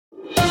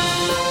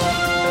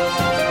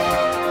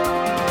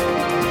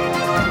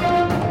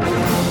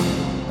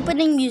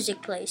Starting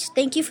music, please.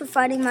 Thank you for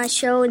finding my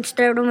show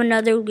instead of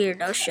another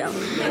weirdo show.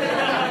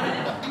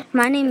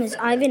 My name is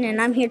Ivan,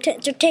 and I'm here to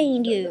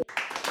entertain you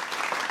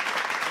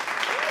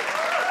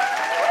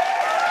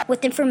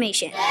with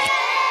information.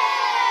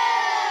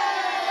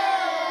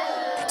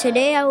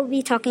 Today I will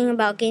be talking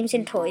about games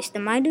and toys. The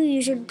Maidu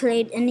usually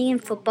played Indian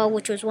football,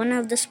 which was one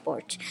of the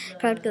sports.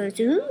 Crowd goes,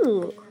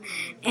 ooh.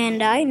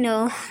 And I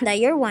know that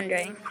you're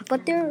wondering,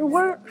 but there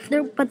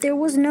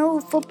was no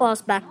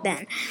footballs back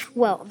then.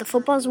 Well, the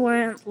footballs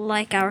weren't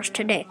like ours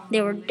today. They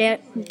were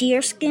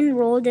deerskin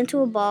rolled into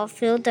a ball,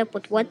 filled up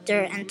with wet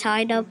dirt, and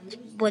tied up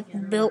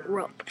with built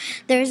rope.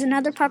 There is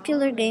another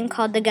popular game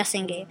called the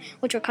guessing game,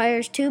 which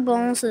requires two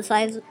bones the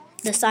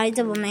size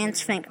of a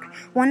man's finger.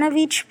 One of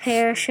each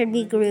pair should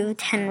be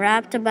grooved and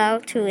wrapped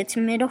about to its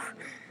middle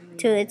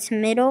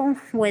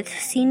with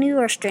sinew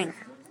or string.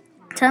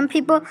 Some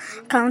people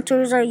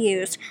counters are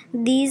used.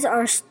 These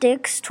are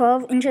sticks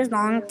 12 inches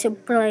long, 2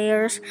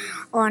 players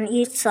on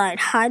each side.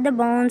 Hide the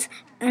bones.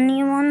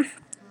 Anyone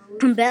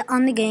can bet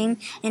on the game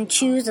and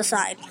choose a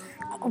side.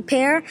 A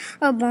pair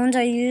of bones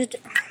are used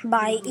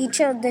by each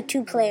of the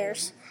two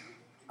players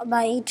on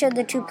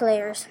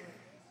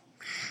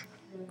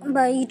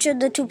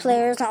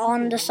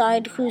the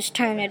side whose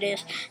turn it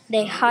is.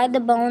 They hide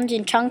the bones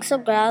in chunks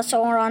of grass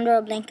or under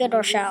a blanket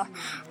or shawl,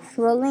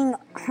 rolling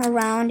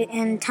around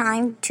in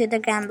time to the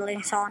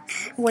gambling song,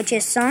 which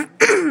is sung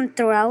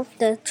throughout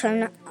the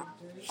turn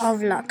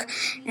of luck,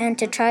 and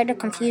to try to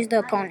confuse the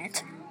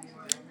opponent.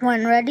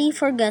 When ready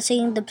for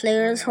guessing, the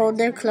players hold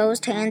their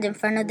closed hands in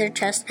front of their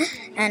chest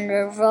and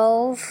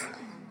revolve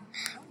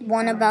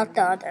one about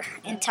the other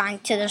in time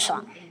to the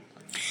song.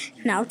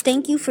 Now,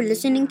 thank you for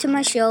listening to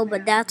my show,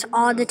 but that's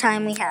all the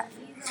time we have.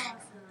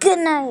 Good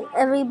night,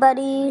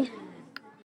 everybody.